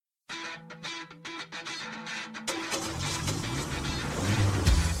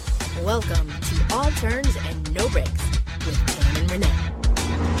Welcome to All Turns and No Breaks with Tam and Renee.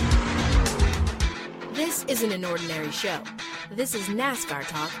 This isn't an ordinary show. This is NASCAR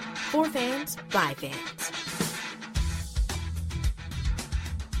talk for fans by fans.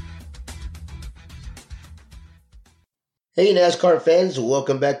 Hey NASCAR fans,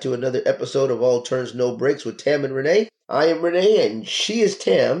 welcome back to another episode of All Turns No Breaks with Tam and Renee. I am Renee and she is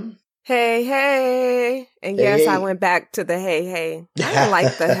Tam. Hey, hey. And Hey, yes, hey. I went back to the hey, hey. I didn't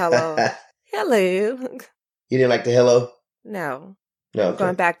like the hello. Hello. You didn't like the hello? No. No. I'm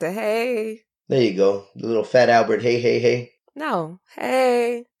going back to hey. There you go. The little Fat Albert, hey, hey, hey. No.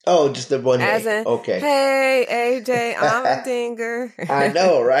 Hey. Oh, just the one As hey. in, Okay. hey, AJ, I'm a dinger. I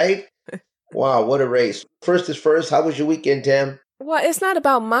know, right? Wow, what a race. First is first. How was your weekend, Tam? Well, it's not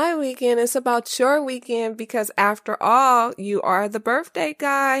about my weekend. It's about your weekend because after all, you are the birthday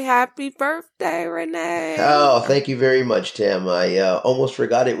guy. Happy birthday, Renee. Oh, thank you very much, Tam. I almost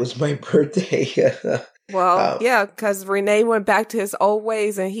forgot it was my birthday. Well, yeah, because Renee went back to his old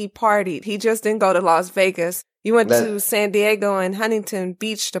ways and he partied. He just didn't go to Las Vegas. You went to San Diego and Huntington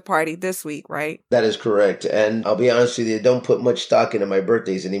Beach to party this week, right? That is correct. And I'll be honest with you, I don't put much stock into my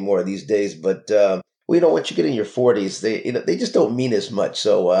birthdays anymore these days. But, once you get in your 40s, they just don't mean as much.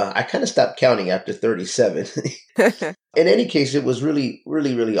 So I kind of stopped counting after 37. In any case, it was really,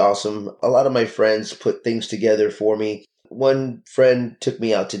 really, really awesome. A lot of my friends put things together for me. One friend took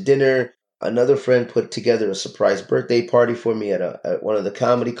me out to dinner. Another friend put together a surprise birthday party for me at one of the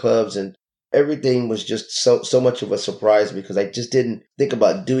comedy clubs. And everything was just so much of a surprise because I just didn't think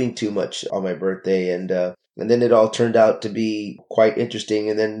about doing too much on my birthday. And then it all turned out to be quite interesting,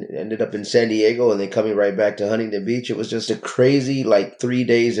 and then ended up in San Diego and then coming right back to Huntington Beach. It was just a crazy 3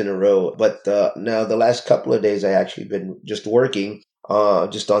 days in a row. But now the last couple of days I actually been just working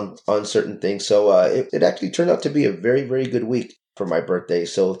just on certain things. So it actually turned out to be a very, very good week for my birthday.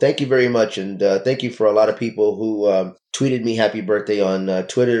 So thank you very much. And thank you for a lot of people who tweeted me happy birthday on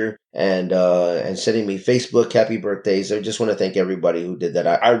Twitter and sending me Facebook happy birthdays. I just want to thank everybody who did that.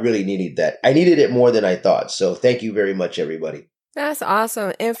 I really needed that. I needed it more than I thought. So thank you very much, everybody. That's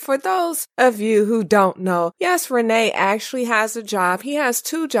awesome. And for those of you who don't know, yes, Renee actually has a job. He has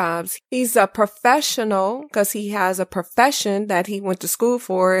two jobs. He's a professional because he has a profession that he went to school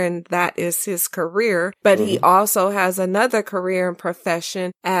for, and that is his career. But he also has another career and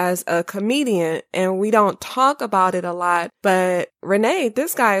profession as a comedian. And we don't talk about it a lot, but Renee,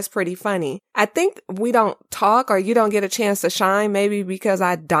 this guy is pretty funny. I think we don't talk or you don't get a chance to shine, maybe because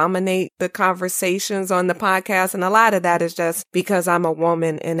I dominate the conversations on the podcast. And a lot of that is just because I'm a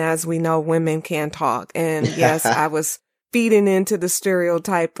woman. And as we know, women can talk. And yes, I was feeding into the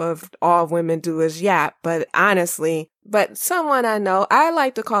stereotype of all women do is yap. But honestly, someone I know, I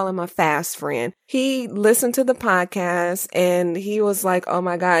like to call him a fast friend. He listened to the podcast and he was like, oh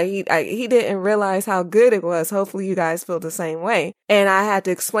my God, he didn't realize how good it was. Hopefully you guys feel the same way. And I had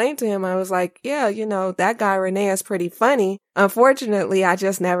to explain to him, I was like, yeah, that guy Renee is pretty funny. Unfortunately, I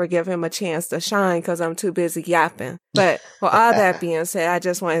just never give him a chance to shine because I'm too busy yapping. But for all that being said, I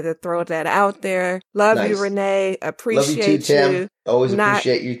just wanted to throw that out there. Love you, Renee. Appreciate Love you too, Tam. Always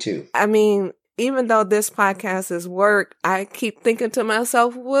appreciate you too. I mean, even though this podcast is work, I keep thinking to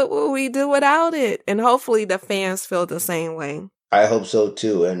myself, what will we do without it? And hopefully the fans feel the same way. I hope so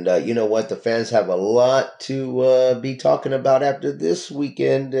too. And you know what? The fans have a lot to be talking about after this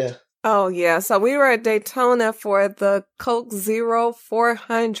weekend. Oh, yeah. So we were at Daytona for the Coke Zero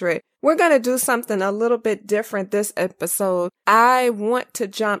 400. We're going to do something a little bit different this episode. I want to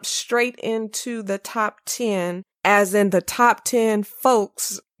jump straight into the top 10, as in the top 10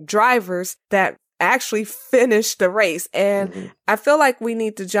 drivers that actually finished the race. And I feel like we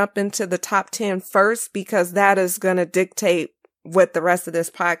need to jump into the top 10 first because that is going to dictate what the rest of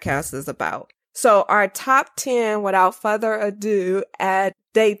this podcast is about. So our top 10, without further ado, at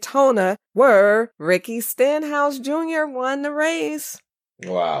Daytona were Ricky Stenhouse Jr. won the race.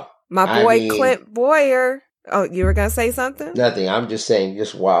 Wow. My boy Clint Bowyer. Oh, you were going to say something? Nothing. I'm just saying,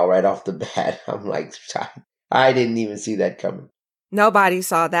 just wow, right off the bat. I'm like, I didn't even see that coming. Nobody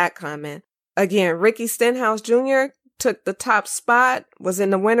saw that coming. Again, Ricky Stenhouse Jr. took the top spot, was in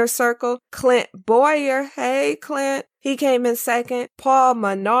the winner's circle. Clint Bowyer, hey Clint, he came in second. Paul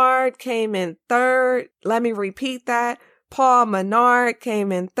Menard came in third. Let me repeat that. Paul Menard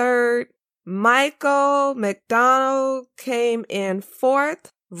came in third. Michael McDonald came in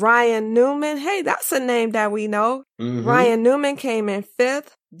fourth. Ryan Newman, hey, that's a name that we know. Ryan Newman came in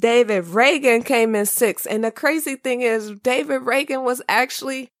fifth. David Reagan came in sixth. And the crazy thing is, David Reagan was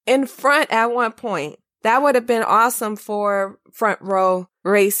actually in front at one point. That would have been awesome for front row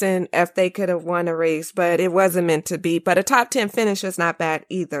racing if they could have won a race, but it wasn't meant to be. But a top 10 finish is not bad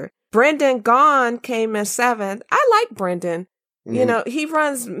either. Brendan Gaughan came in 7th. I like Brendan. Mm-hmm. You know, he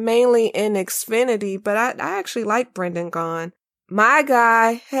runs mainly in Xfinity, but I actually like Brendan Gaughan. My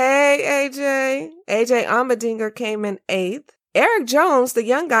guy, hey, AJ Allmendinger came in 8th. Eric Jones, the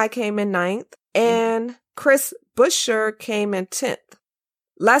young guy, came in 9th. And Chris Buescher came in 10th.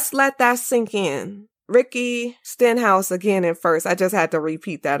 Let's let that sink in. Ricky Stenhouse again in 1st. I just had to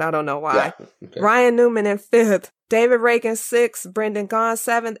repeat that. I don't know why. Yeah. Okay. Ryan Newman in 5th. David Reagan 6th. Brendan Gaughan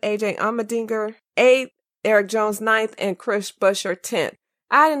 7th. AJ Allmendinger 8th. Eric Jones 9th. And Chris Buescher 10th.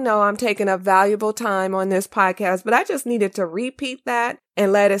 I know I'm taking up valuable time on this podcast, but I just needed to repeat that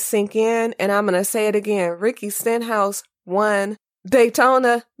and let it sink in. And I'm going to say it again. Ricky Stenhouse won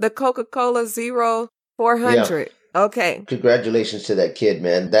Daytona, the Coca-Cola Zero 400. Yeah. Okay. Congratulations to that kid,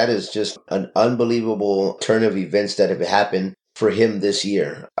 man. That is just an unbelievable turn of events that have happened for him this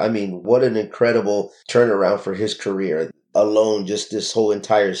year. I mean, what an incredible turnaround for his career alone. Just this whole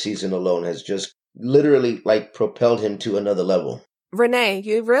entire season alone has just literally like propelled him to another level. Renee,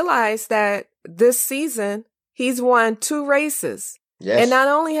 you realize that this season he's won 2 races. Yes. And not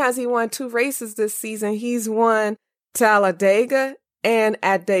only has he won 2 races this season, he's won Talladega and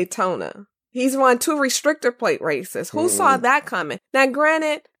at Daytona. He's won 2 restrictor plate races. Who saw that coming? Now,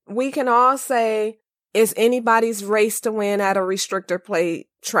 granted, we can all say it's anybody's race to win at a restrictor plate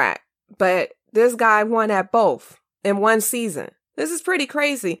track, but this guy won at both in one season. This is pretty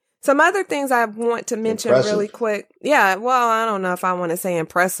crazy. Some other things I want to mention really quick. Yeah, well, I don't know if I want to say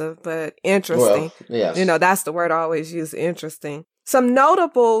impressive, but interesting. Well, yes. You know, that's the word I always use, interesting. Some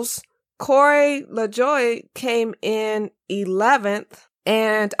notables, Corey LaJoie came in 11th,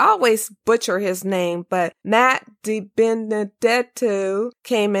 and I always butcher his name, but Matt DiBenedetto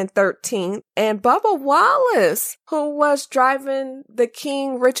came in 13th, and Bubba Wallace, who was driving the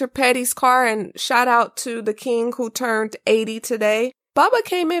King Richard Petty's car, and shout out to the King who turned 80 today. Bubba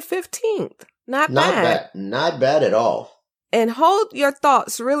came in 15th. Not bad. Not bad at all. And hold your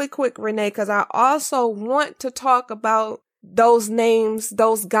thoughts really quick, Renee, because I also want to talk about those names,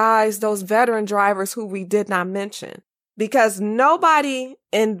 those guys, those veteran drivers who we did not mention. Because nobody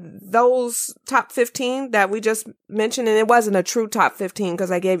in those top 15 that we just mentioned, and it wasn't a true top 15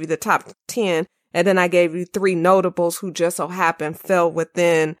 because I gave you the top 10, and then I gave you 3 notables who just so happened fell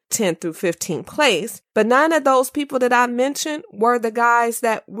within 10th through 15th place. But none of those people that I mentioned were the guys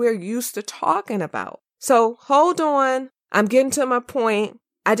that we're used to talking about. So hold on. I'm getting to my point.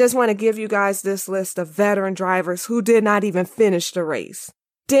 I just want to give you guys this list of veteran drivers who did not even finish the race.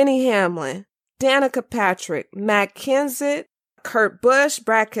 Denny Hamlin, Danica Patrick, Matt Kenseth, Kurt Busch,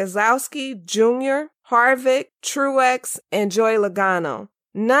 Brad Keselowski Jr., Harvick, Truex, and Joey Logano.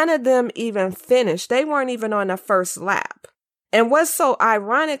 None of them even finished. They weren't even on the first lap. And what's so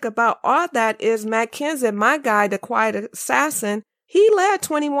ironic about all that is Matt Kenseth, my guy, the quiet assassin, he led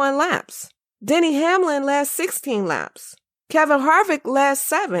 21 laps. Denny Hamlin led 16 laps. Kevin Harvick led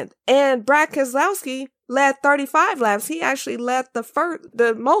 7th. And Brad Keselowski led 35 laps. He actually led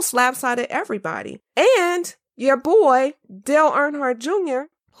the most laps out of everybody. And your boy, Dale Earnhardt Jr.,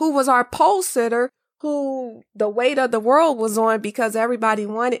 who was our pole sitter, who the weight of the world was on because everybody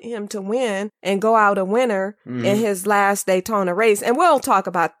wanted him to win and go out a winner in his last Daytona race. And we'll talk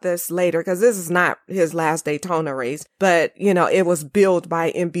about this later because this is not his last Daytona race, but you know, it was billed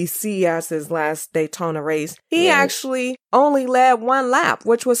by NBC as his last Daytona race. He actually only led 1 lap,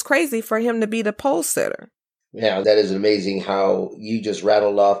 which was crazy for him to be the pole sitter. Yeah, that is amazing how you just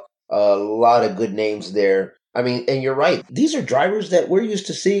rattled off a lot of good names there. I mean, and you're right. These are drivers that we're used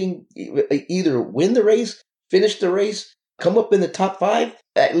to seeing either win the race, finish the race, come up in the top 5,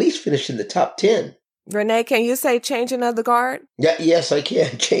 at least finish in the top 10. Renee, can you say changing of the guard? Yeah, yes, I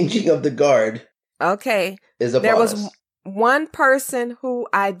can. Changing of the guard. Okay. Is a There bonus. was one person who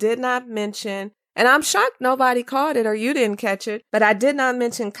I did not mention, and I'm shocked nobody caught it or you didn't catch it, but I did not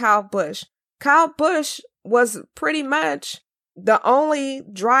mention Kyle Busch. Kyle Busch was pretty much the only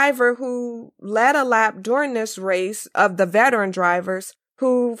driver who led a lap during this race of the veteran drivers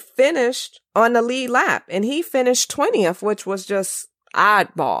who finished on the lead lap. And he finished 20th, which was just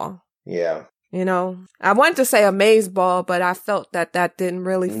oddball. Yeah. You know, I wanted to say amazeball, but I felt that didn't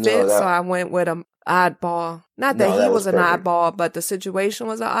really fit. So I went with an oddball. Not that he was an perfect. oddball, but the situation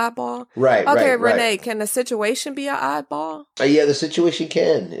was an oddball. Right. Okay, right, Renee, right. can the situation be an oddball? Yeah, the situation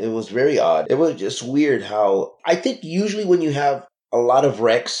can. It was very odd. It was just weird how I think usually when you have a lot of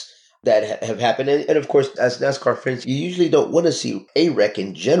wrecks that have happened, and of course, as NASCAR fans, you usually don't want to see a wreck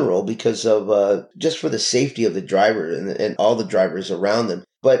in general because of just for the safety of the driver and all the drivers around them.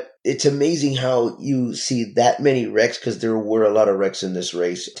 But it's amazing how you see that many wrecks, because there were a lot of wrecks in this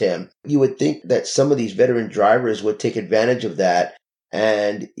race, Tim. You would think that some of these veteran drivers would take advantage of that.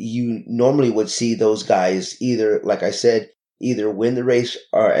 And you normally would see those guys either, like I said, either win the race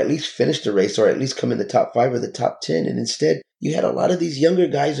or at least finish the race or at least come in the top 5 or the top 10. And instead, you had a lot of these younger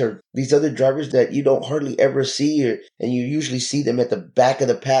guys or these other drivers that you don't hardly ever see, and you usually see them at the back of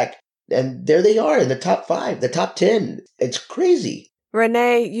the pack. And there they are in the top 5, the top 10. It's crazy.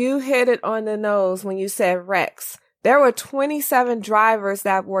 Renee, you hit it on the nose when you said wrecks. There were 27 drivers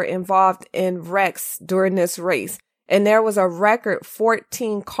that were involved in wrecks during this race. And there was a record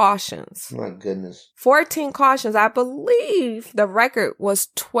 14 cautions. My goodness. 14 cautions. I believe the record was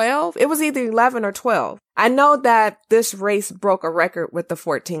 12. It was either 11 or 12. I know that this race broke a record with the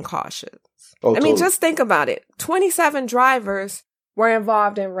 14 cautions. Oh, I mean, just think about it. 27 drivers were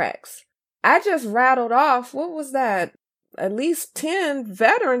involved in wrecks. I just rattled off, what was that? At least 10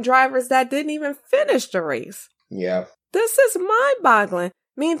 veteran drivers that didn't even finish the race. Yeah. This is mind-boggling.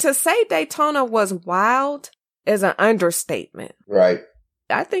 I mean, to say Daytona was wild is an understatement. Right.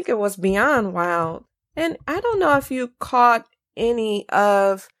 I think it was beyond wild. And I don't know if you caught any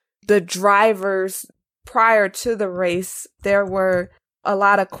of the drivers prior to the race. There were a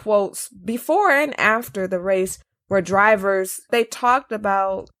lot of quotes before and after the race where drivers, they talked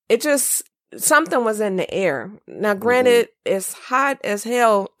about it, just something was in the air. Now, granted, it's hot as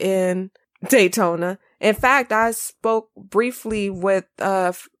hell in Daytona. In fact, I spoke briefly with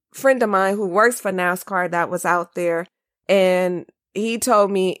friend of mine who works for NASCAR that was out there, and he told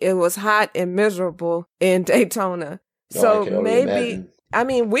me it was hot and miserable in Daytona. So maybe, I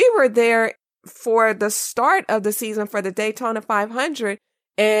mean, we were there for the start of the season for the Daytona 500,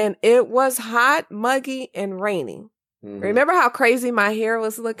 and it was hot, muggy, and raining. Remember how crazy my hair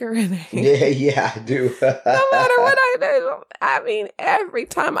was looking? Yeah, I do. No matter what I do, I mean, every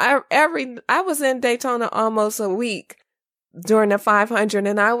time I was in Daytona almost a week during the 500,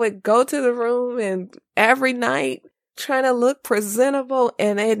 and I would go to the room and every night trying to look presentable,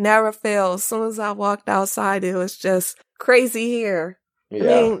 and it never failed. As soon as I walked outside, it was just crazy hair. Yeah.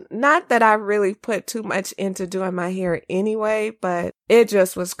 I mean, not that I really put too much into doing my hair anyway, but it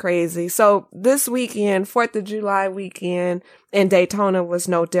just was crazy. So this weekend, 4th of July weekend in Daytona was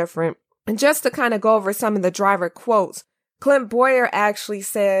no different. And just to kind of go over some of the driver quotes, Clint Bowyer actually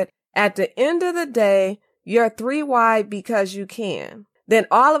said, "At the end of the day, you're 3 wide because you can. Then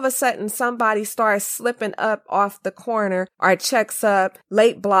all of a sudden somebody starts slipping up off the corner or checks up,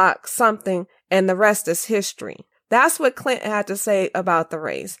 late block, something, and the rest is history." That's what Clint had to say about the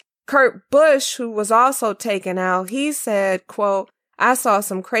race. Kurt Busch, who was also taken out, he said, quote, "I saw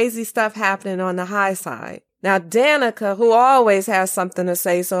some crazy stuff happening on the high side." Now, Danica, who always has something to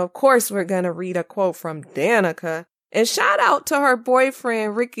say, so of course we're going to read a quote from Danica. And shout out to her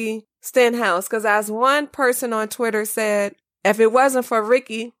boyfriend, Ricky Stenhouse, because as one person on Twitter said, if it wasn't for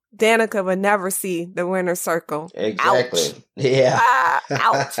Ricky, Danica would never see the winner's circle. Exactly. Ouch. Yeah.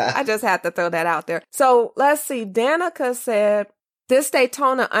 Ouch. I just had to throw that out there. So let's see. Danica said, "This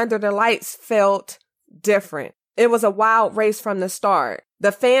Daytona under the lights felt different. It was a wild race from the start.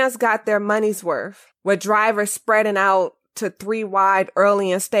 The fans got their money's worth, with drivers spreading out to 3 wide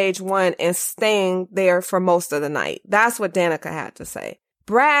early in stage 1 and staying there for most of the night." That's what Danica had to say.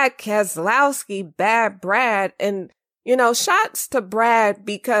 Brad Keselowski, Bad Brad, and you know, shots to Brad,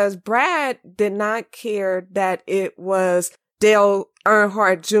 because Brad did not care that it was Dale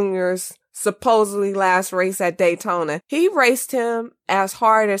Earnhardt Jr.'s supposedly last race at Daytona. He raced him as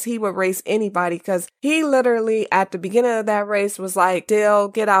hard as he would race anybody, because he literally at the beginning of that race was like, "Dale,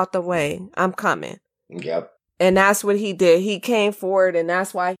 get out the way. I'm coming." Yep. And that's what he did. He came forward, and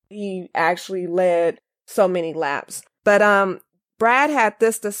that's why he actually led so many laps. But Brad had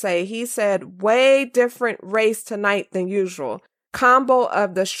this to say. He said, "Way different race tonight than usual. Combo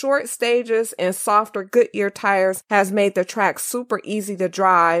of the short stages and softer Goodyear tires has made the track super easy to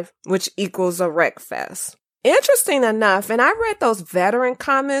drive, which equals a wreck fest." Interesting enough, and I read those veteran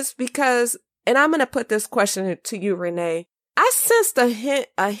comments because, and I'm going to put this question to you, Renee. I sensed a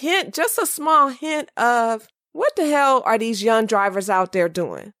hint, just a small hint of, what the hell are these young drivers out there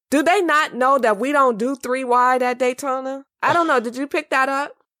doing? Do they not know that we don't do 3 wide at Daytona? I don't know. Did you pick that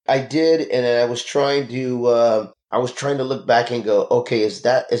up? I did, and I was trying to look back and go, okay, is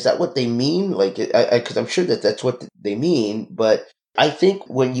that what they mean? Like, because I'm sure that that's what they mean. But I think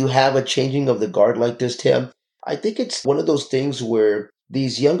when you have a changing of the guard like this, Tim, I think it's one of those things where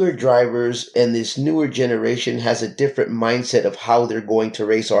these younger drivers and this newer generation has a different mindset of how they're going to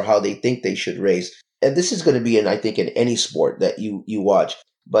race or how they think they should race. And this is going to be I think in any sport that you watch,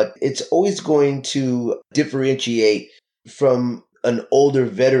 but it's always going to differentiate from an older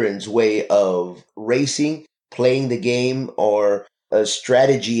veteran's way of racing, playing the game, or a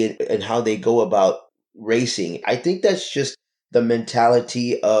strategy in how they go about racing. I think that's just the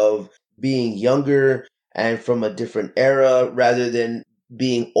mentality of being younger and from a different era rather than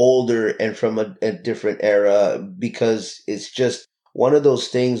being older and from a different era, because it's just one of those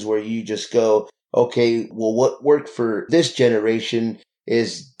things where you just go, okay, well, what worked for this generation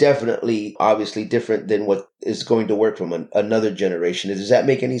is definitely obviously different than what is going to work from another generation. Does that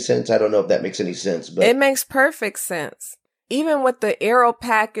make any sense? I don't know if that makes any sense, but it makes perfect sense. Even with the aero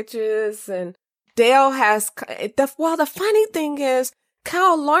packages, and Dale has, the funny thing is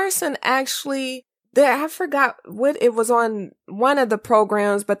Kyle Larson actually, I forgot what it was on one of the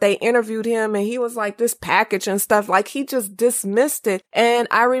programs, but they interviewed him and he was like, this package and stuff, like he just dismissed it. And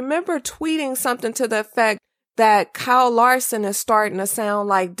I remember tweeting something to the effect that Kyle Larson is starting to sound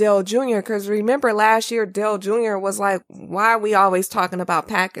like Dale Jr. Because remember last year, Dale Jr. was like, why are we always talking about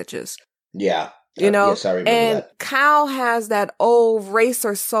packages? Yeah. Yes, I remember and that. Kyle has that old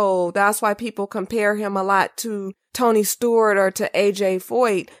racer soul. That's why people compare him a lot to Tony Stewart or to AJ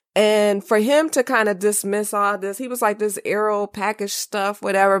Foyt. And for him to kind of dismiss all this, he was like this aero package stuff,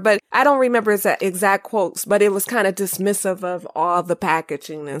 whatever. But I don't remember his exact quotes, but it was kind of dismissive of all the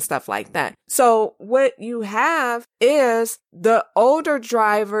packaging and stuff like that. So what you have is the older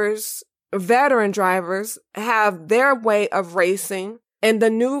drivers, veteran drivers, have their way of racing, and the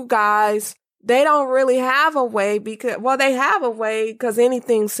new guys, they don't really have a way they have a way because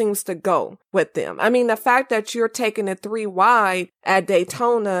anything seems to go with them. I mean, the fact that you're taking it 3 wide at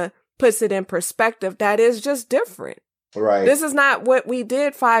Daytona puts it in perspective. That is just different. Right. This is not what we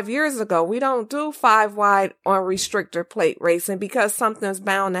did 5 years ago. We don't do 5 wide on restrictor plate racing because something's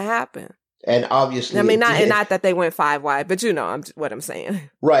bound to happen. And obviously, I mean, not that they went 5 wide, but you know what I'm saying.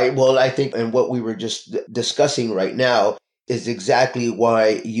 Right. Well, I think, and what we were just discussing right now is exactly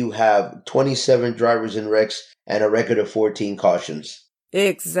why you have 27 drivers in wrecks and a record of 14 cautions.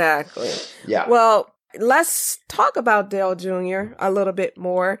 Exactly. Yeah. Well, let's talk about Dale Jr. a little bit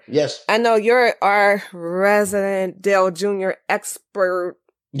more. Yes. I know you're our resident Dale Jr. expert,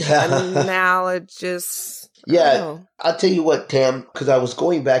 analogist. Yeah. I'll tell you what, Tam, because I was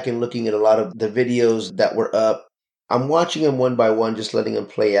going back and looking at a lot of the videos that were up. I'm watching them one by one, just letting them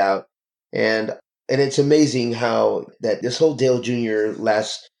play out. And it's amazing how that this whole Dale Jr.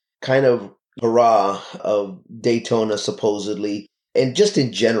 last kind of hurrah of Daytona, supposedly, and just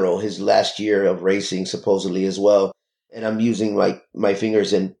in general, his last year of racing, supposedly as well. And I'm using like my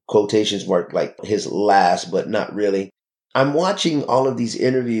fingers in quotations mark, like his last, but not really. I'm watching all of these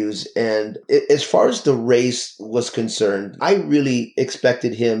interviews, and as far as the race was concerned, I really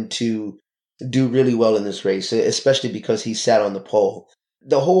expected him to do really well in this race, especially because he sat on the pole.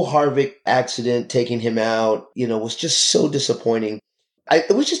 The whole Harvick accident, taking him out, was just so disappointing.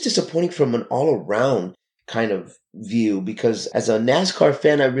 It was just disappointing from an all-around kind of view, because as a NASCAR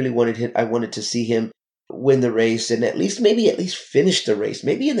fan, I wanted to see him win the race and at least finish the race,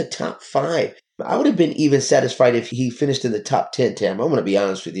 maybe in the top 5. I would have been even satisfied if he finished in the top 10, Tam. I'm going to be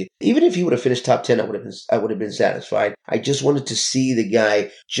honest with you. Even if he would have finished top 10, I would have been satisfied. I just wanted to see the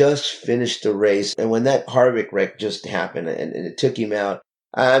guy just finish the race. And when that Harvick wreck just happened and it took him out,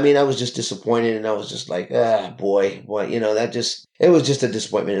 I mean, I was just disappointed, and I was just like, boy, it was just a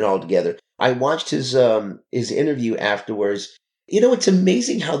disappointment altogether. I watched his interview afterwards. It's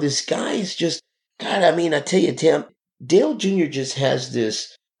amazing how this guy is just, God, I mean, I tell you, Tim, Dale Jr. just has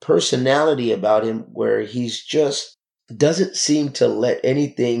this personality about him where he's just doesn't seem to let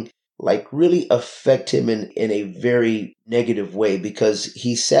anything like really affect him in a very negative way, because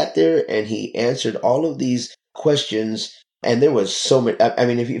he sat there and he answered all of these questions. And there was so many. I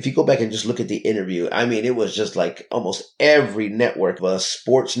mean, if you go back and just look at the interview, I mean, it was just like almost every network,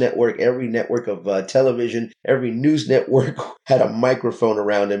 sports network, every network of television, every news network had a microphone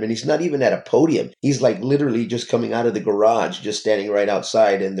around him. And he's not even at a podium. He's like literally just coming out of the garage, just standing right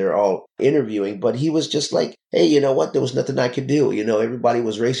outside, and they're all interviewing. But he was just like, hey, you know what? There was nothing I could do. Everybody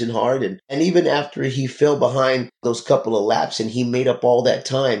was racing hard. And even after he fell behind those couple of laps and he made up all that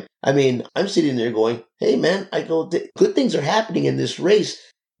time, I mean, I'm sitting there going, hey, man, good things are happening in this race.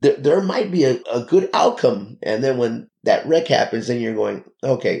 There might be a good outcome. And then when that wreck happens, then you're going,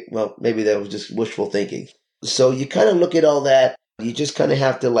 okay, well, maybe that was just wishful thinking. So you kind of look at all that. You just kind of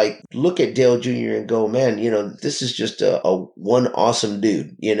have to like look at Dale Jr. and go, man, this is just a one awesome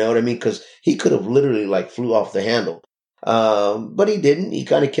dude. You know what I mean? Because he could have literally like flew off the handle. But he didn't. He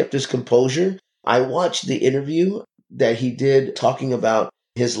kind of kept his composure. I watched the interview that he did talking about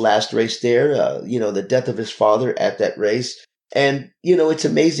his last race there, the death of his father at that race. And, it's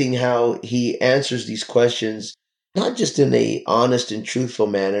amazing how he answers these questions not just in a honest and truthful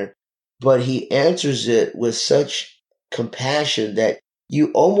manner, but he answers it with such compassion that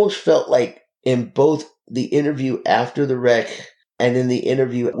you almost felt like in both the interview after the wreck and in the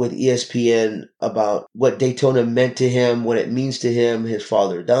interview with ESPN about what Daytona meant to him, what it means to him, his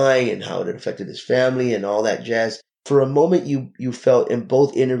father dying and how it affected his family and all that jazz. For a moment, you felt in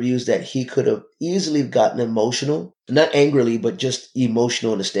both interviews that he could have easily gotten emotional, not angrily, but just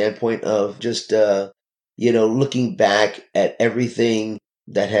emotional in the standpoint of just, looking back at everything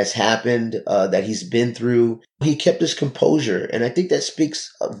that has happened, that he's been through. He kept his composure. And I think that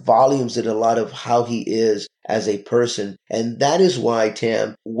speaks volumes in a lot of how he is as a person. And that is why,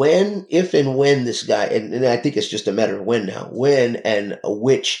 Tam, if and when this guy, and I think it's just a matter of when now, when and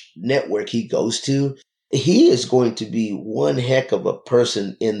which network he goes to, he is going to be one heck of a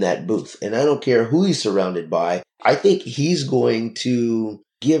person in that booth. And I don't care who he's surrounded by. I think he's going to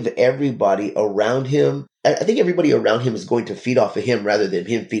give everybody around him. I think everybody around him is going to feed off of him rather than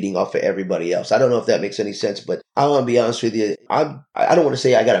him feeding off of everybody else. I don't know if that makes any sense, but I want to be honest with you. I don't want to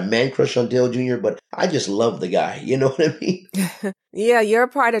say I got a man crush on Dale Jr., but I just love the guy. You know what I mean? Yeah, you're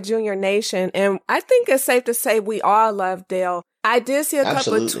part of Junior Nation. And I think it's safe to say we all love Dale. I did see a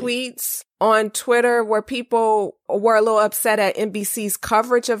couple of tweets on Twitter where people were a little upset at NBC's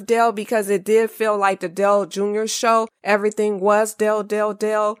coverage of Dale because it did feel like the Dale Jr. show. Everything was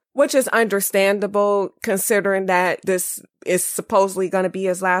Dale, which is understandable considering that this is supposedly going to be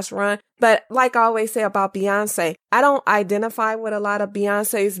his last run. But like I always say about Beyonce, I don't identify with a lot of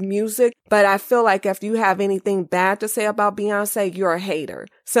Beyonce's music, but I feel like if you have anything bad to say about Beyonce, you're a hater.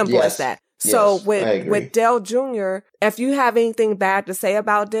 Simple as that. So with Dale Jr., if you have anything bad to say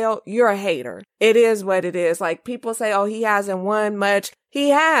about Dale, you're a hater. It is what it is. Like people say, oh, he hasn't won much. He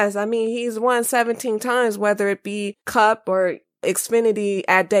has. I mean, he's won 17 times, whether it be Cup or Xfinity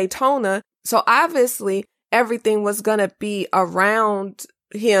at Daytona. So obviously everything was going to be around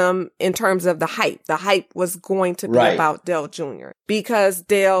him in terms of the hype. The hype was going to be about Dale Jr. because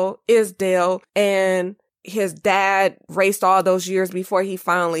Dale is Dale, and his dad raced all those years before he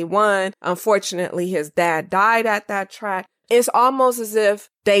finally won. Unfortunately, his dad died at that track. It's almost as if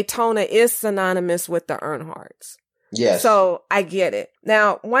Daytona is synonymous with the Earnhardts. Yes. So I get it.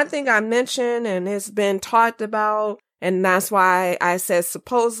 Now, one thing I mentioned, and it's been talked about, and that's why I said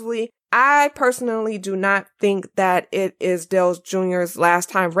supposedly, I personally do not think that it is Dale Jr.'s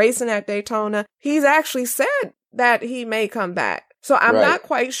last time racing at Daytona. He's actually said that he may come back. So I'm not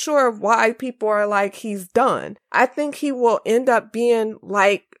quite sure why people are like, he's done. I think he will end up being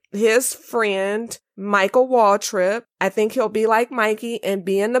like his friend, Michael Waltrip. I think he'll be like Mikey and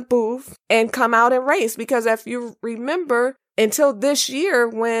be in the booth and come out and race. Because if you remember, until this year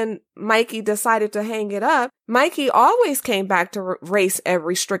when Mikey decided to hang it up, Mikey always came back to race at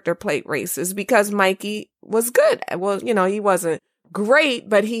restrictor plate races because Mikey was good. Well, he wasn't great,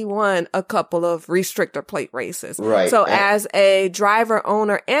 but he won a couple of restrictor plate races. Right. So as a driver,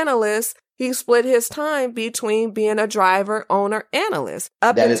 owner, analyst, he split his time between being a driver, owner, analyst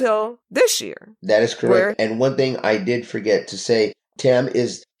up until this year. That is correct. And one thing I did forget to say, Tam,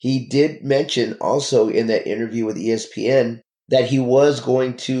 is he did mention also in that interview with ESPN that he was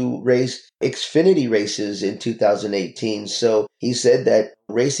going to race Xfinity races in 2018. So he said that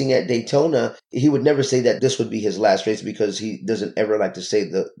racing at Daytona, he would never say that this would be his last race because he doesn't ever like to say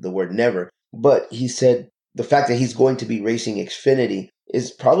the word never. But he said the fact that he's going to be racing Xfinity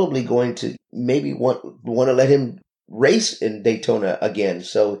is probably going to maybe want to let him race in Daytona again.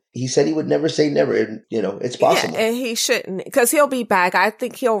 So he said he would never say never. And, it's possible. Yeah, and he shouldn't, because he'll be back. I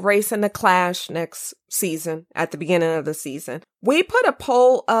think he'll race in the Clash next season, at the beginning of the season. We put a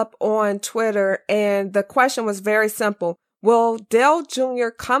poll up on Twitter, and the question was very simple. Will Dale Jr.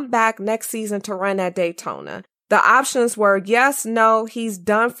 come back next season to run at Daytona? The options were yes, no, he's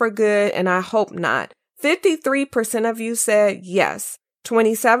done for good, and I hope not. 53% of you said yes.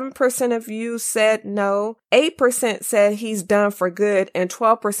 27% of you said no, 8% said he's done for good, and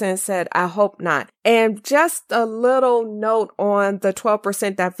 12% said I hope not. And just a little note on the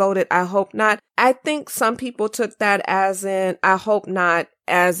 12% that voted I hope not. I think some people took that as in I hope not,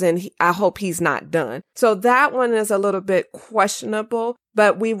 as in I hope he's not done. So that one is a little bit questionable,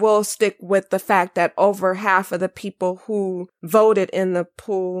 but we will stick with the fact that over half of the people who voted in the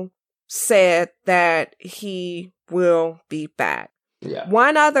poll said that he will be back. Yeah.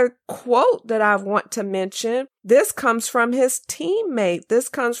 One other quote that I want to mention, this comes from his teammate. This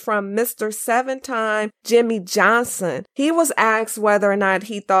comes from Mr. 7-time Jimmie Johnson. He was asked whether or not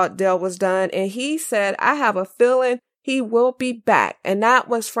he thought Dale was done, and he said, I have a feeling he will be back. And that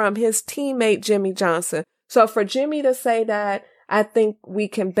was from his teammate, Jimmie Johnson. So for Jimmy to say that, I think we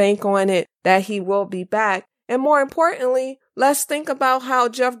can bank on it that he will be back. And more importantly, let's think about how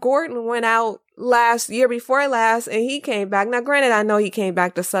Jeff Gordon went out year before last and he came back. Now, granted, I know he came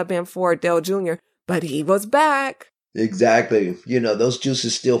back to sub in for Dale Jr., but he was back. Exactly. Those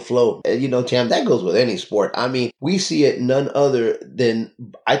juices still flow. Tam, that goes with any sport. I mean, we see it none other than,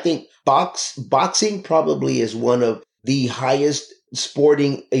 I think boxing probably is one of the highest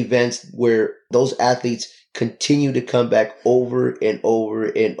sporting events where those athletes continue to come back over and over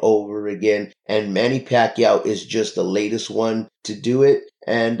and over again. And Manny Pacquiao is just the latest one to do it.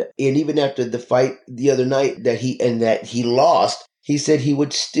 And even after the fight the other night that he lost, he said he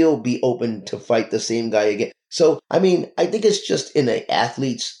would still be open to fight the same guy again. So, I mean, I think it's just in an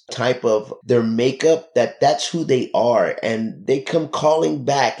athlete's type of their makeup that's who they are. And they come calling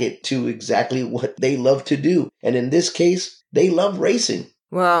back to exactly what they love to do. And in this case, they love racing.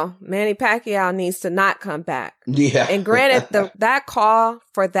 Well, Manny Pacquiao needs to not come back. Yeah. And granted, that call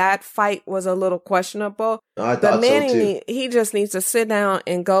for that fight was a little questionable. I thought but Manny, so too. He just needs to sit down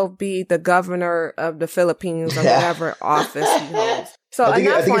and go be the governor of the Philippines or whatever office he holds. So I think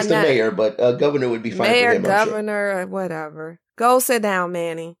it's the that. mayor, but governor would be fine mayor, for him. governor, or whatever. Go sit down,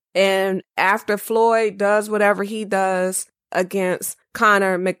 Manny. And after Floyd does whatever he does against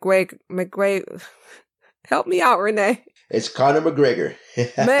Conor McGregor, help me out, Renee. It's Conor McGregor.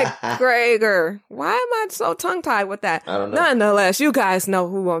 McGregor. Why am I so tongue-tied with that? I don't know. Nonetheless, you guys know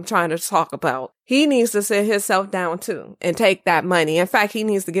who I'm trying to talk about. He needs to sit himself down, too, and take that money. In fact, he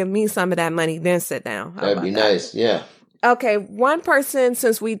needs to give me some of that money, then sit down. That'd be nice, yeah. Okay, one person,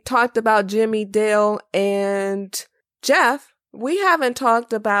 since we talked about Jimmy, Dale, and Jeff, we haven't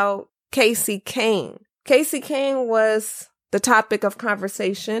talked about Kasey Kahne. Kasey Kahne was the topic of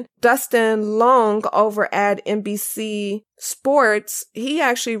conversation. Dustin Long over at NBC Sports, he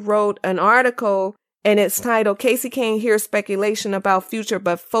actually wrote an article and it's titled, Kasey Kahne hears speculation about future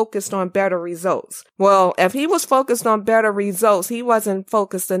but focused on better results. Well, if he was focused on better results, he wasn't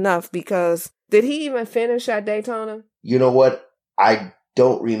focused enough because did he even finish at Daytona? You know what? I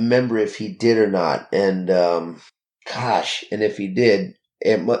don't remember if he did or not. And and if he did,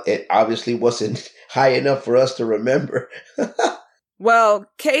 it obviously wasn't high enough for us to remember. Well,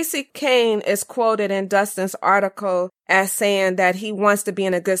 Kasey Kahne is quoted in Dustin's article as saying that he wants to be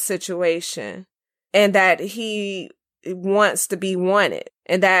in a good situation and that he wants to be wanted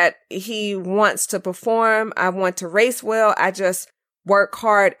and that he wants to perform. I want to race well. I just work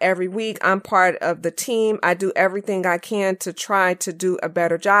hard every week. I'm part of the team. I do everything I can to try to do a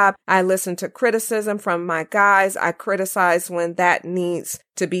better job. I listen to criticism from my guys. I criticize when that needs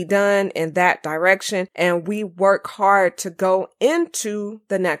to be done in that direction. And we work hard to go into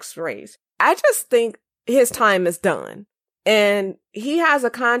the next race. I just think his time is done. And he has a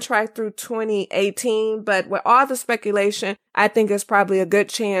contract through 2018, but with all the speculation, I think it's probably a good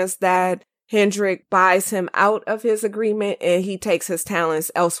chance that Hendrick buys him out of his agreement and he takes his talents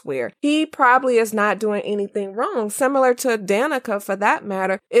elsewhere. He probably is not doing anything wrong, similar to Danica for that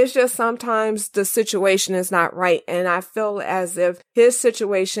matter. It's just sometimes the situation is not right. And I feel as if his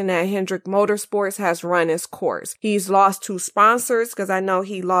situation at Hendrick Motorsports has run its course. He's lost 2 sponsors because I know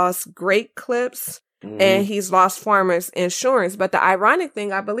he lost Great Clips. And he's lost Farmers Insurance. But the ironic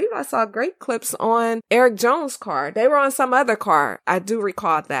thing, I believe I saw Great Clips on Eric Jones' car. They were on some other car. I do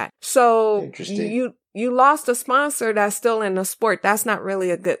recall that. So you lost a sponsor that's still in the sport. That's not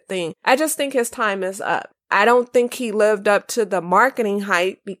really a good thing. I just think his time is up. I don't think he lived up to the marketing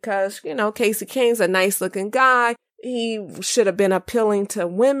hype because, Kasey Kahne's a nice looking guy. He should have been appealing to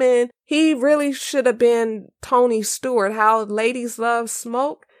women. He really should have been Tony Stewart, how ladies love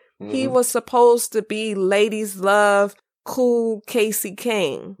smoke. He was supposed to be ladies love cool Kasey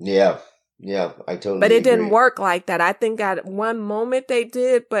Kahne. Yeah, I totally But it agree. didn't work like that. I think at one moment they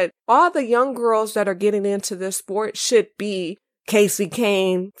did, but all the young girls that are getting into this sport should be Kasey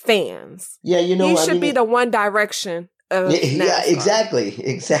Kahne fans. Yeah, he should be the One Direction of NASCAR. Yeah,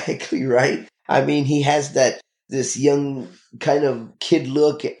 exactly right. I mean, he has this young kind of kid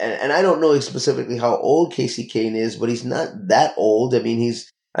look, and I don't know specifically how old Kasey Kahne is, but he's not that old.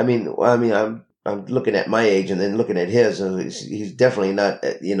 I'm looking at my age and then looking at his. He's definitely not,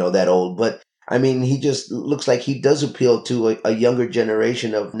 that old. But I mean, he just looks like he does appeal to a younger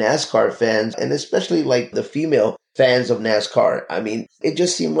generation of NASCAR fans, and especially like the female fans of NASCAR. I mean, it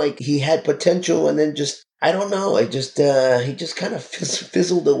just seemed like he had potential, and then I don't know. He just kind of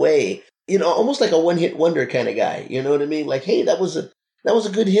fizzled away. Almost like a one-hit wonder kind of guy. You know what I mean? Like, hey, that was a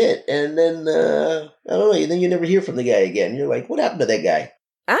good hit, and then I don't know. Then you never hear from the guy again. You're like, what happened to that guy?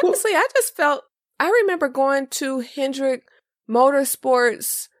 Honestly, I remember going to Hendrick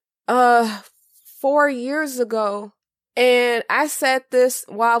Motorsports 4 years ago, and I said this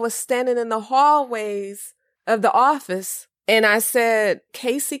while I was standing in the hallways of The Office. And I said,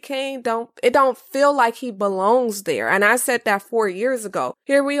 Casey Kane, it don't feel like he belongs there. And I said that 4 years ago.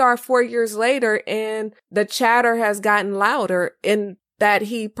 Here we are 4 years later, and the chatter has gotten louder in that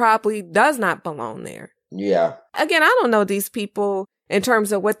he probably does not belong there. Yeah. Again, I don't know these people in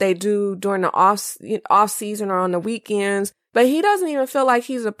terms of what they do during the off season or on the weekends, but he doesn't even feel like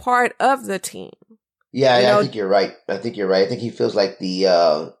he's a part of the team. Yeah, I think you're right. I think he feels like the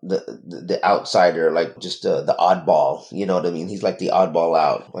outsider, like just the oddball. You know what I mean? He's like the oddball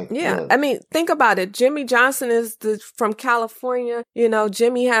out. Like, yeah, you know. I mean, think about it. Jimmy Johnson is from California. You know,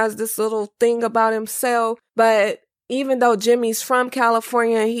 Jimmy has this little thing about himself, but even though Jimmy's from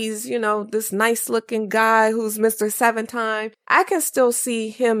California, he's, you know, this nice looking guy who's Mr. 7-time. I can still see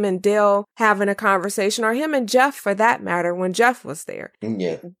him and Dale having a conversation, or him and Jeff for that matter, when Jeff was there.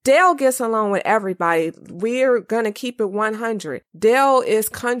 Yeah. Dale gets along with everybody. We're going to keep it 100. Dale is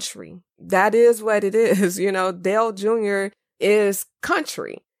country. That is what it is. You know, Dale Jr. is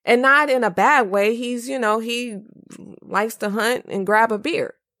country, and not in a bad way. He's, you know, he likes to hunt and grab a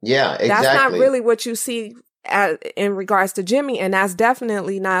beer. Yeah, exactly. That's not really what you see in regards to Jimmy, and that's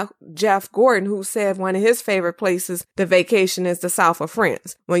definitely not Jeff Gordon, who said one of his favorite places to vacation is the South of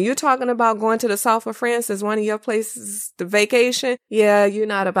France. When you're talking about going to the South of France as one of your places to vacation, yeah, you're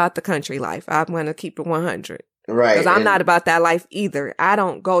not about the country life. I'm going to keep it 100. Right. Because I'm not about that life either. I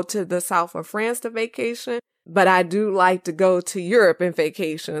don't go to the South of France to vacation, but I do like to go to Europe and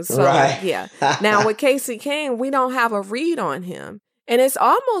vacation. So, yeah. Now, with Casey Kane, we don't have a read on him. And it's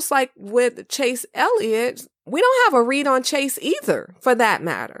almost like with Chase Elliott, we don't have a read on Chase either, for that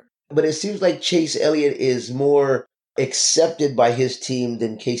matter. But it seems like Chase Elliott is more accepted by his team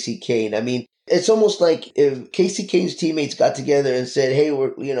than Casey Kane. I mean, it's almost like if Casey Kane's teammates got together and said, hey,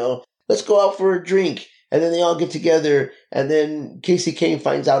 let's go out for a drink. And then they all get together, and then Casey Kane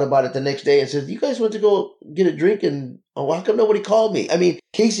finds out about it the next day and says, you guys want to go get a drink? And how come nobody called me? I mean,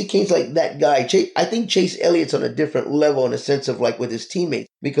 Casey Kane's like that guy. I think Chase Elliott's on a different level in a sense of like with his teammates,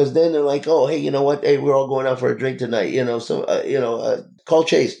 because then they're like, oh, hey, you know what? Hey, we're all going out for a drink tonight. You know, so, call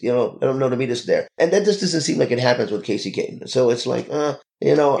Chase, let him know to meet us there. And that just doesn't seem like it happens with Casey Kane. So it's like,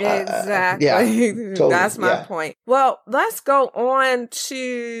 exactly. Yeah, totally, that's my point. Well, let's go on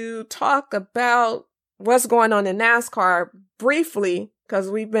to talk about what's going on in NASCAR briefly, because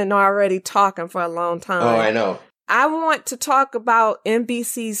we've been already talking for a long time. Oh, I know. I want to talk about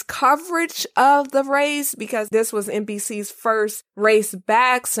NBC's coverage of the race, because this was NBC's first race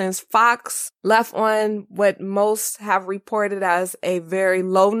back since Fox left on what most have reported as a very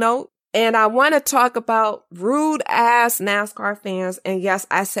low note. And I want to talk about rude ass NASCAR fans. And yes,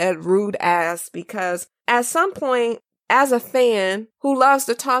 I said rude ass, because at some point, as a fan who loves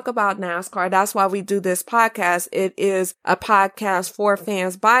to talk about NASCAR, that's why we do this podcast. It is a podcast for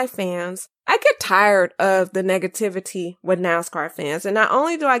fans by fans. I get tired of the negativity with NASCAR fans. And not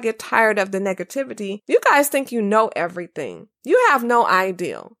only do I get tired of the negativity, you guys think you know everything. You have no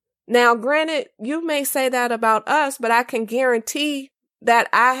idea. Now, granted, you may say that about us, but I can guarantee that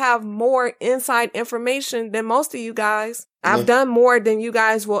I have more inside information than most of you guys. I've done more than you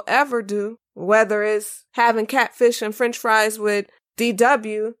guys will ever do. Whether it's having catfish and french fries with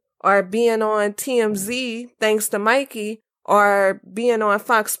DW, or being on TMZ thanks to Mikey, or being on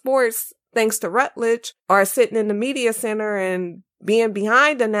Fox Sports thanks to Rutledge, or sitting in the media center and being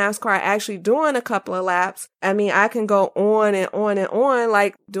behind the NASCAR actually doing a couple of laps. I mean, I can go on and on and on.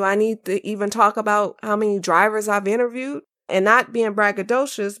 Like, do I need to even talk about how many drivers I've interviewed? And not being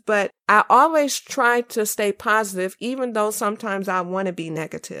braggadocious, but I always try to stay positive, even though sometimes I want to be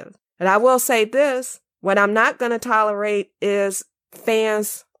negative. And I will say this, what I'm not going to tolerate is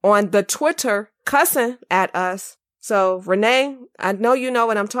fans on the Twitter cussing at us. So Renee, I know you know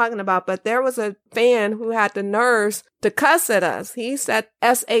what I'm talking about, but there was a fan who had the nerves to cuss at us. He said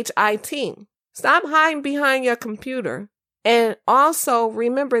SHIT. Stop hiding behind your computer. And also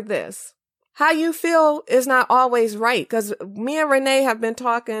remember this. How you feel is not always right, because me and Renee have been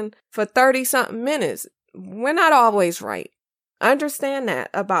talking for 30-something minutes. We're not always right. Understand that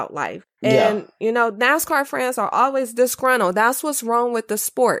about life. And, NASCAR fans are always disgruntled. That's what's wrong with the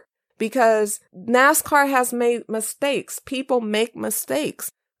sport, because NASCAR has made mistakes. People make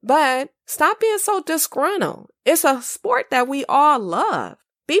mistakes. But stop being so disgruntled. It's a sport that we all love.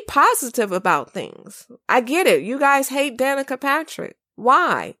 Be positive about things. I get it. You guys hate Danica Patrick.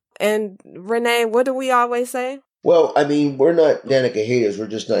 Why? And Renee, what do we always say? Well, I mean, we're not Danica haters. We're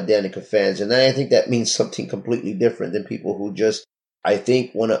just not Danica fans. And I think that means something completely different than people who just I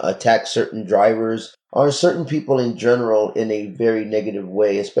think want to attack certain drivers or certain people in general in a very negative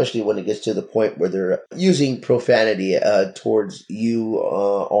way, especially when it gets to the point where they're using profanity towards you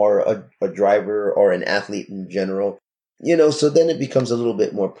or a driver or an athlete in general. So then it becomes a little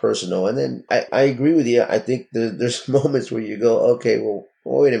bit more personal. And then I agree with you. I think there's moments where you go, okay, well,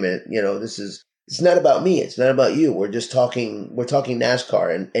 wait a minute. It's not about me. It's not about you. We're talking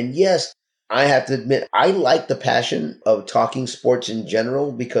NASCAR. And yes, I have to admit, I like the passion of talking sports in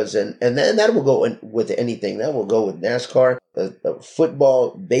general because, and that will go with anything. That will go with NASCAR,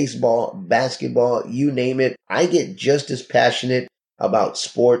 football, baseball, basketball, you name it. I get just as passionate about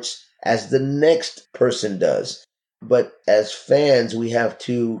sports as the next person does. But as fans, we have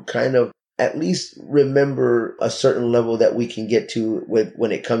to kind of at least remember a certain level that we can get to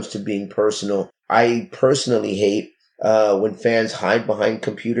when it comes to being personal. I personally hate when fans hide behind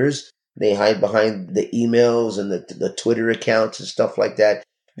computers. They hide behind the emails and the Twitter accounts and stuff like that.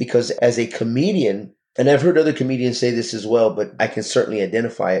 Because as a comedian, and I've heard other comedians say this as well, but I can certainly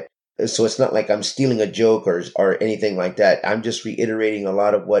identify it. So it's not like I'm stealing a joke or anything like that. I'm just reiterating a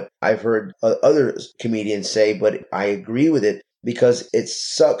lot of what I've heard other comedians say, but I agree with it because it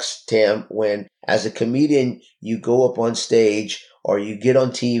sucks, Tam, when as a comedian, you go up on stage or you get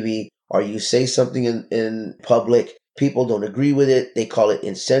on TV or you say something in public. People don't agree with it. They call it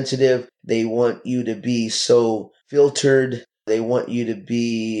insensitive. They want you to be so filtered. They want you to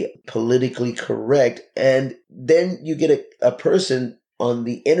be politically correct. And then you get a person on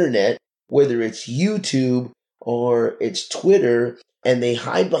the internet, whether it's YouTube or it's Twitter, and they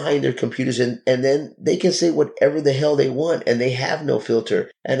hide behind their computers and then they can say whatever the hell they want and they have no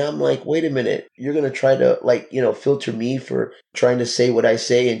filter. And I'm like, wait a minute, you're going to try to filter me for trying to say what I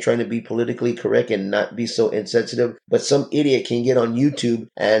say and trying to be politically correct and not be so insensitive. But some idiot can get on YouTube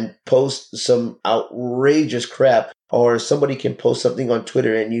and post some outrageous crap, or somebody can post something on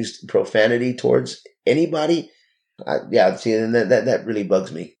Twitter and use profanity towards anybody. See, and that really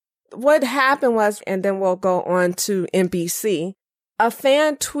bugs me. What happened was, and then we'll go on to NBC, a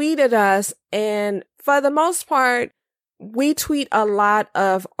fan tweeted us, and for the most part, we tweet a lot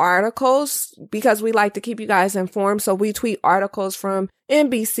of articles because we like to keep you guys informed. So we tweet articles from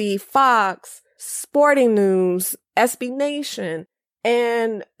NBC, Fox, Sporting News, SB Nation,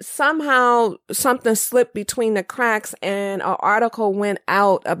 and somehow something slipped between the cracks and an article went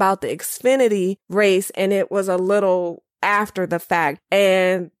out about the Xfinity race, and it was a little after the fact.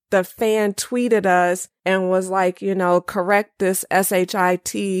 And the fan tweeted us and was like, correct this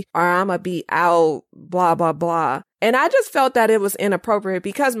SHIT or I'ma be out, blah, blah, blah. And I just felt that it was inappropriate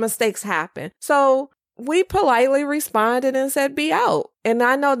because mistakes happen. So we politely responded and said, be out. And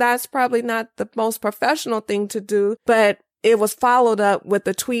I know that's probably not the most professional thing to do, but it was followed up with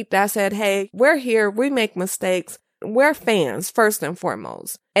a tweet that said, hey, we're here. We make mistakes. We're fans, first and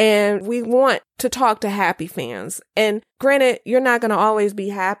foremost, and we want to talk to happy fans. And granted, you're not going to always be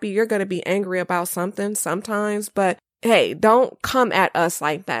happy. You're going to be angry about something sometimes, but hey, don't come at us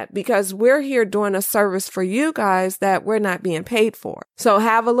like that because we're here doing a service for you guys that we're not being paid for. So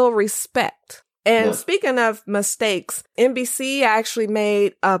have a little respect. And Speaking of mistakes, NBC actually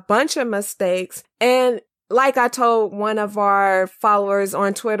made a bunch of mistakes, and like I told one of our followers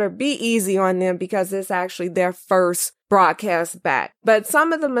on Twitter, be easy on them because it's actually their first broadcast back. But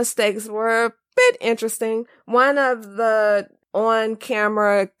some of the mistakes were a bit interesting. One of the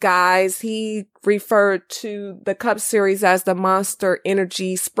on-camera guys, he referred to the Cup Series as the Monster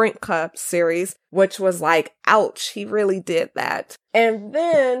Energy Sprint Cup Series, which was like, ouch, he really did that. And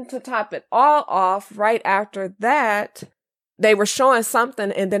then to top it all off, right after that, they were showing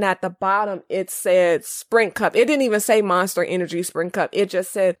something, and then at the bottom, it said Sprint Cup. It didn't even say Monster Energy Sprint Cup. It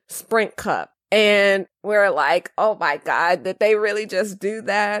just said Sprint Cup. And we're like, oh my God, did they really just do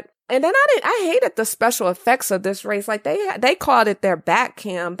that? And then I hated the special effects of this race. Like they called it their back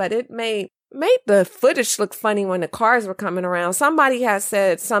cam, but it made the footage look funny when the cars were coming around. Somebody had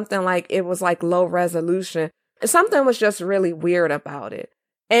said something like it was like low resolution. Something was just really weird about it.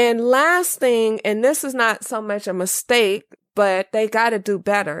 And last thing, and this is not so much a mistake, but they got to do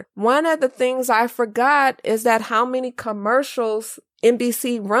better. One of the things I forgot is that how many commercials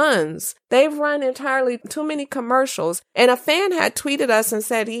NBC runs. They've run entirely too many commercials. And a fan had tweeted us and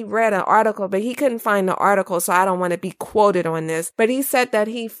said he read an article, but he couldn't find the article, so I don't want to be quoted on this. But he said that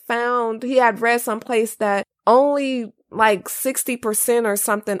he had read someplace that only like 60% or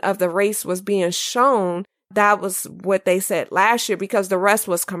something of the race was being shown. That was what they said last year because the rest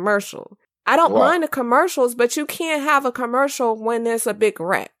was commercial. I don't mind the commercials, but you can't have a commercial when there's a big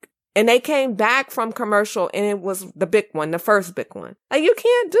wreck. And they came back from commercial and it was the big one, the first big one. Like, you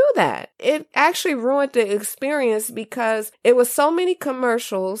can't do that. It actually ruined the experience because it was so many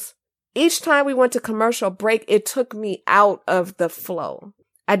commercials. Each time we went to commercial break, it took me out of the flow.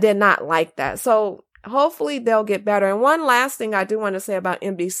 I did not like that. So hopefully they'll get better. And one last thing I do want to say about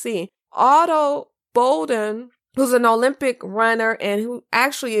NBC, Otto Bolden, who's an Olympic runner and who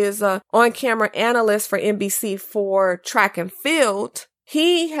actually is a on-camera analyst for NBC for track and field,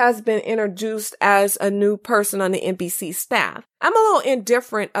 he has been introduced as a new person on the NBC staff. I'm a little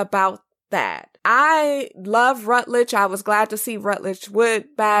indifferent about that. I love Rutledge. I was glad to see Rutledge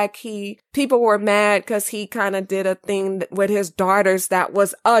Wood back. People were mad because he kind of did a thing with his daughters that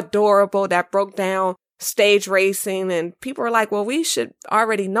was adorable, that broke down stage racing, and people were like, well, we should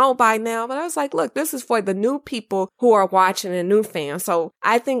already know by now. But I was like, look, this is for the new people who are watching and new fans. So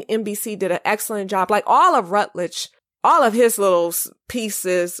I think NBC did an excellent job. Like, all of Rutledge, all of his little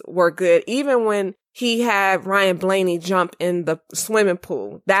pieces were good. Even when he had Ryan Blaney jump in the swimming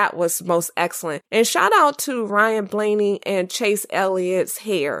pool, that was most excellent. And shout out to Ryan Blaney and Chase Elliott's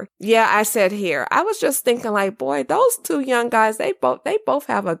hair. Yeah, I said hair. I was just thinking, like, boy, those two young guys, they both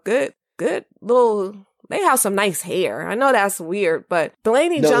have a good little, they have some nice hair. I know that's weird, but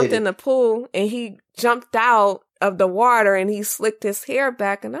Blaney jumped in the pool and he jumped out of the water and he slicked his hair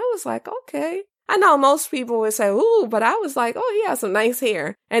back. And I was like, okay. I know most people would say, ooh, but I was like, oh, he has some nice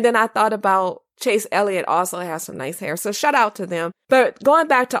hair. And then I thought about Chase Elliott also has some nice hair. So shout out to them. But going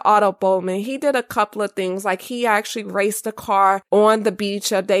back to Otto Bowman, he did a couple of things. Like, he actually raced a car on the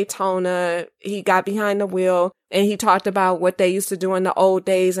beach of Daytona. He got behind the wheel and he talked about what they used to do in the old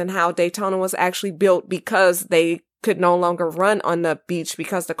days and how Daytona was actually built because they could no longer run on the beach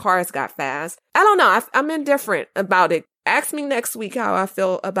because the cars got fast. I don't know. I'm indifferent about it. Ask me next week how I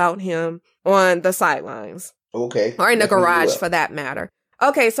feel about him on the sidelines. Okay. Or in the garage, for that matter.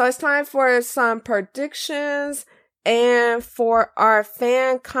 Okay, so it's time for some predictions and for our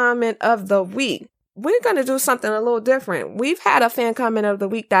fan comment of the week. We're going to do something a little different. We've had a fan comment of the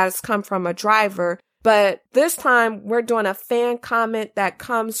week that has come from a driver, but this time we're doing a fan comment that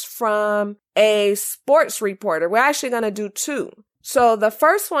comes from a sports reporter. We're actually going to do two. So the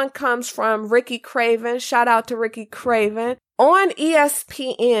first one comes from Ricky Craven. Shout out to Ricky Craven. On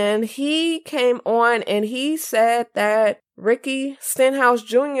ESPN, he came on and he said that Ricky Stenhouse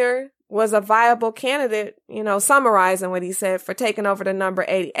Jr. was a viable candidate, summarizing what he said, for taking over the number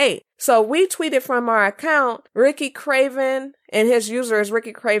 88. So we tweeted from our account, Ricky Craven, and his user is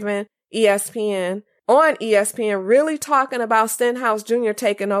Ricky Craven ESPN. On ESPN, really talking about Stenhouse Jr.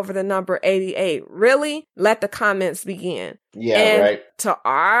 taking over the number 88. Really? Let the comments begin. Yeah, and right. To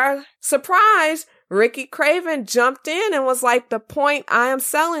our surprise, Ricky Craven jumped in and was like, the point I am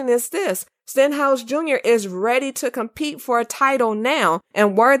selling is this. Stenhouse Jr. is ready to compete for a title now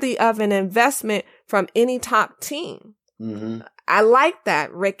and worthy of an investment from any top team. Mm-hmm. I like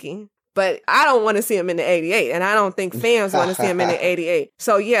that, Ricky. But I don't want to see him in the 88, and I don't think fans want to see him in the 88.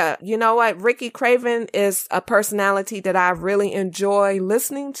 So yeah, you know what? Ricky Craven is a personality that I really enjoy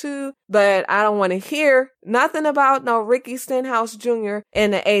listening to, but I don't want to hear nothing about no Ricky Stenhouse Jr.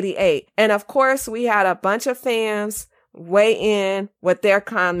 in the 88. And of course, we had a bunch of fans weigh in with their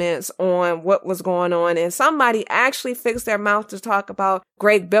comments on what was going on, and somebody actually fixed their mouth to talk about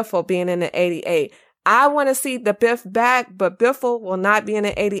Greg Biffle being in the 88. I want to see the Biff back, but Biffle will not be in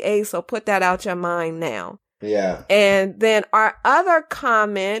the 88, so put that out your mind now. Yeah. And then our other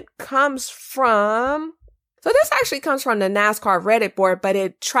comment comes from, so this actually comes from the NASCAR Reddit board, but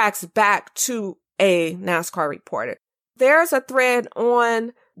it tracks back to a NASCAR reporter. There's a thread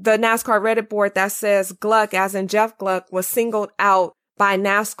on the NASCAR Reddit board that says Gluck, as in Jeff Gluck, was singled out by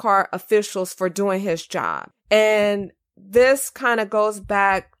NASCAR officials for doing his job. And this kind of goes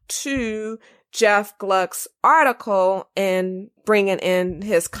back to Jeff Gluck's article and bringing in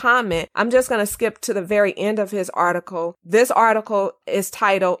his comment. I'm just going to skip to the very end of his article. This article is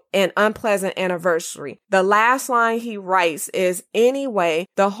titled An Unpleasant Anniversary. The last line he writes is, anyway,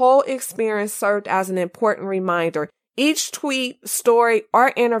 the whole experience served as an important reminder. Each tweet, story,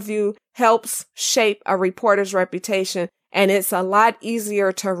 or interview helps shape a reporter's reputation, and it's a lot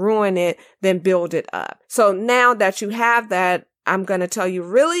easier to ruin it than build it up. So now that you have that, I'm going to tell you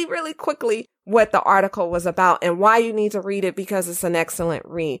really, really quickly what the article was about and why you need to read it, because it's an excellent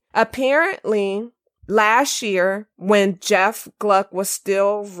read. Apparently, last year, when Jeff Gluck was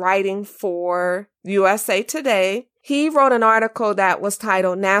still writing for USA Today, he wrote an article that was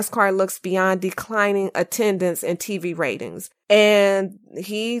titled NASCAR Looks Beyond Declining Attendance and TV Ratings. And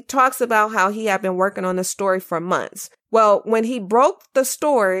he talks about how he had been working on the story for months. Well, when he broke the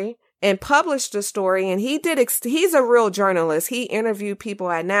story and published the story. And he did, he's a real journalist. He interviewed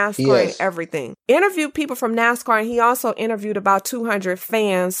people at NASCAR and everything. Interviewed people from NASCAR, and he also interviewed about 200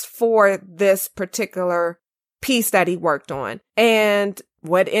 fans for this particular piece that he worked on. And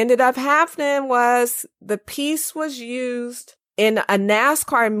what ended up happening was the piece was used in a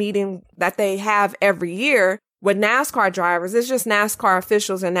NASCAR meeting that they have every year with NASCAR drivers. It's just NASCAR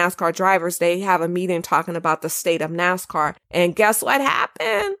officials and NASCAR drivers. They have a meeting talking about the state of NASCAR. And guess what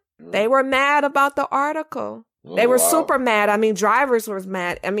happened? They were mad about the article. They were super mad. I mean, drivers were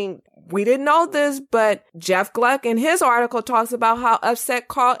mad. I mean, we didn't know this, but Jeff Gluck in his article talks about how upset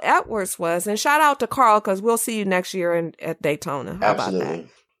Carl Edwards was. And shout out to Carl, because we'll see you next year at Daytona. How about that?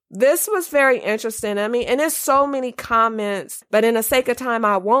 This was very interesting. I mean, and there's so many comments, but in the sake of time,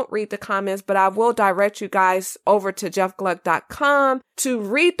 I won't read the comments, but I will direct you guys over to jeffgluck.com to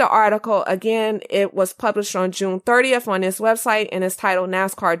read the article. Again, it was published on June 30th on his website, and it's titled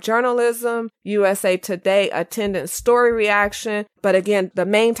NASCAR Journalism, USA Today Attendance Story Reaction. But again, the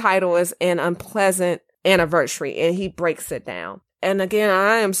main title is An Unpleasant Anniversary, and he breaks it down. And again,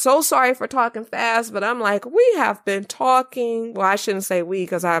 I am so sorry for talking fast, but I'm like, we have been talking. Well, I shouldn't say we,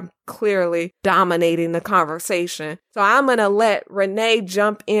 because I'm clearly dominating the conversation. So I'm going to let Renee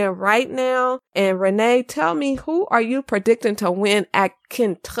jump in right now. And Renee, tell me, who are you predicting to win at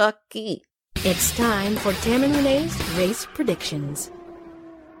Kentucky? It's time for Tam and Renee's race predictions.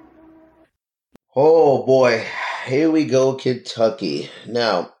 Oh boy, here we go, Kentucky.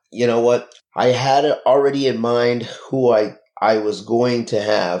 Now, you know what? I had it already in mind who I was going to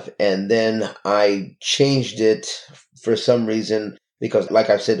have, and then I changed it for some reason because, like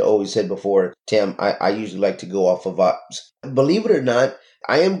I've always said before, Tam, I usually like to go off of vibes. Believe it or not,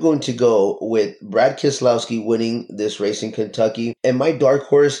 I am going to go with Brad Keselowski winning this race in Kentucky. And my dark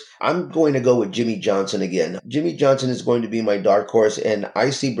horse, I'm going to go with Jimmie Johnson again. Jimmie Johnson is going to be my dark horse, and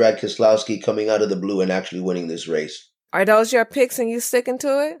I see Brad Keselowski coming out of the blue and actually winning this race. Are those your picks and you sticking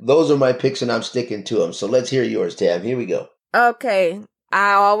to it? Those are my picks and I'm sticking to them. So let's hear yours, Tam. Here we go. Okay,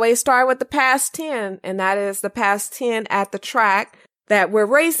 I always start with the past 10, and that is the past 10 at the track that we're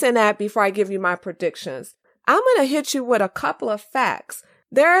racing at before I give you my predictions. I'm going to hit you with a couple of facts.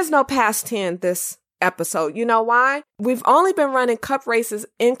 There is no past 10 this episode. You know why? We've only been running cup races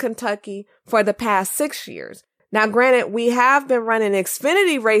in Kentucky for the past 6 years. Now, granted, we have been running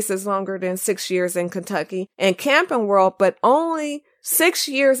Xfinity races longer than 6 years in Kentucky and Camping World, but only 6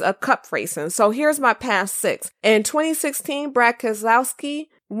 years of cup racing. So here's my past 6. In 2016, Brad Keselowski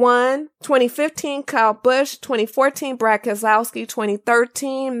won. 2015, Kyle Busch. 2014, Brad Keselowski.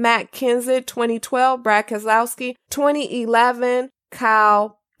 2013, Matt Kenseth. 2012, Brad Keselowski. 2011,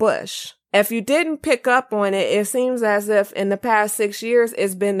 Kyle Busch. If you didn't pick up on it, it seems as if in the past 6 years,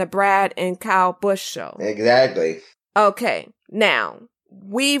 it's been the Brad and Kyle Busch show. Exactly. Okay. Now,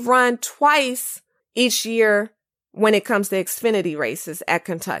 we've run twice each year when it comes to Xfinity races at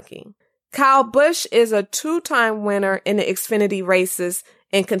Kentucky. Kyle Busch is a 2-time winner in the Xfinity races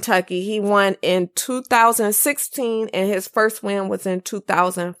in Kentucky. He won in 2016, and his first win was in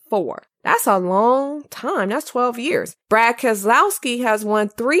 2004. That's a long time. That's 12 years. Brad Keselowski has won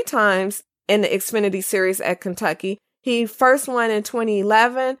 3 times in the Xfinity Series at Kentucky. He first won in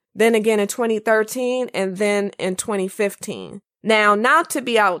 2011, then again in 2013, and then in 2015. Now, not to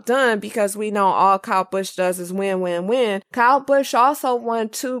be outdone, because we know all Kyle Busch does is win, win, win. Kyle Busch also won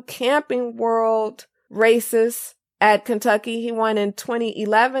 2 Camping World races at Kentucky. He won in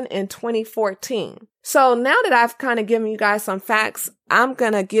 2011 and 2014. So now that I've kind of given you guys some facts, I'm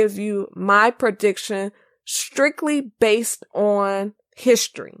going to give you my prediction strictly based on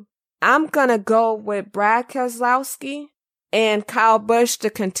history. I'm going to go with Brad Keselowski and Kyle Busch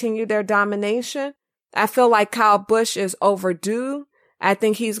to continue their domination. I feel like Kyle Busch is overdue. I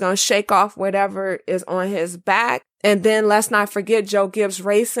think he's going to shake off whatever is on his back. And then let's not forget, Joe Gibbs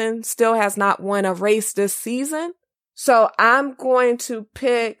Racing still has not won a race this season. So I'm going to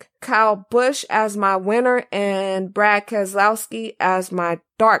pick Kyle Busch as my winner and Brad Keselowski as my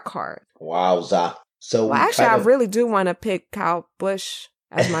dark horse. Wowza. So well, actually, I really do want to pick Kyle Busch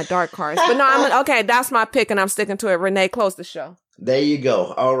as my dark horse. But no, okay, that's my pick and I'm sticking to it. Renee, close the show. There you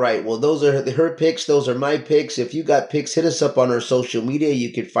go. All right. Well, those are her picks. Those are my picks. If you got picks, hit us up on our social media.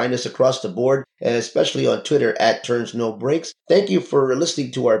 You can find us across the board, and especially on Twitter at Turns No Breaks. Thank you for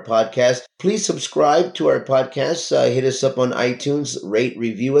listening to our podcast. Please subscribe to our podcast. Hit us up on iTunes, rate,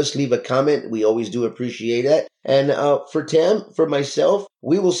 review us, leave a comment. We always do appreciate that. And for Tam, for myself,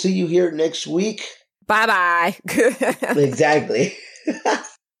 we will see you here next week. Bye-bye. Exactly.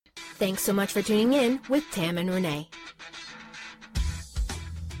 Thanks so much for tuning in with Tam and Renee.